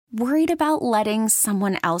Worried about letting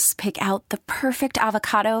someone else pick out the perfect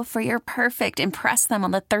avocado for your perfect impress them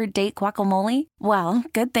on the third date guacamole? Well,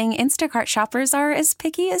 good thing Instacart shoppers are as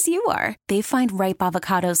picky as you are. They find ripe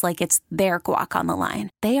avocados like it's their guac on the line.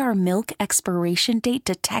 They are milk expiration date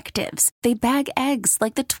detectives. They bag eggs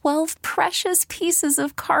like the 12 precious pieces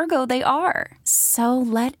of cargo they are. So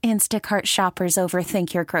let Instacart shoppers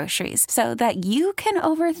overthink your groceries so that you can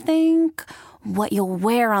overthink what you'll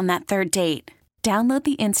wear on that third date. Download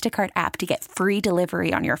the Instacart app to get free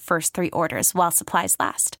delivery on your first 3 orders while supplies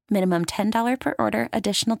last. Minimum $10 per order.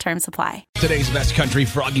 Additional terms apply. Today's Best Country,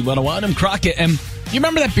 Froggy 101. I'm Crockett. And you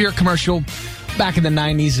remember that beer commercial back in the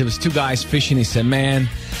 90s? It was 2 guys fishing. He said, man,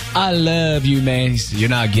 I love you, man. He said, you're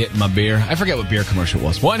not getting my beer. I forget what beer commercial it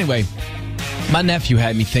was. Well, anyway, my nephew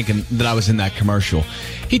had me thinking that I was in that commercial.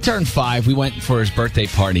 He turned 5. We went for his birthday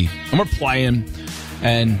party. And we're playing.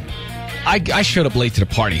 And I showed up late to the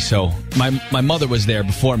party, so my mother was there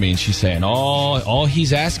before me, and she's saying, all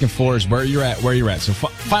he's asking for is where you're at. So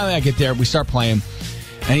finally I get there, we start playing,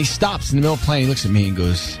 and he stops in the middle of playing, he looks at me and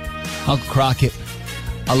goes, Uncle Crockett,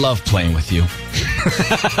 I love playing with you.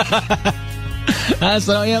 I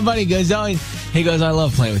said, oh yeah, buddy. He goes, I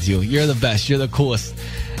love playing with you. You're the best. You're the coolest.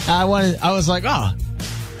 I was like, oh.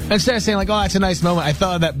 Instead of saying like, oh, that's a nice moment, I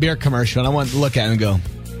thought of that beer commercial, and I wanted to look at him and go,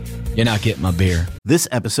 you're not getting my beer. This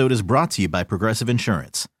episode is brought to you by Progressive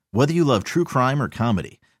Insurance. Whether you love true crime or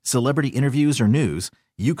comedy, celebrity interviews or news,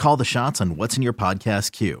 you call the shots on what's in your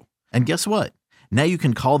podcast queue. And guess what? Now you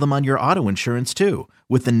can call them on your auto insurance too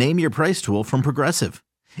with the Name Your Price tool from Progressive.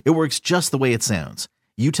 It works just the way it sounds.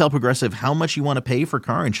 You tell Progressive how much you want to pay for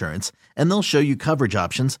car insurance, and they'll show you coverage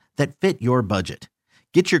options that fit your budget.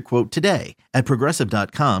 Get your quote today at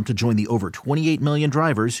Progressive.com to join the over 28 million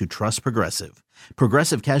drivers who trust Progressive.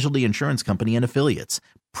 Progressive Casualty Insurance Company and Affiliates.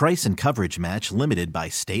 Price and coverage match limited by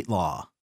state law.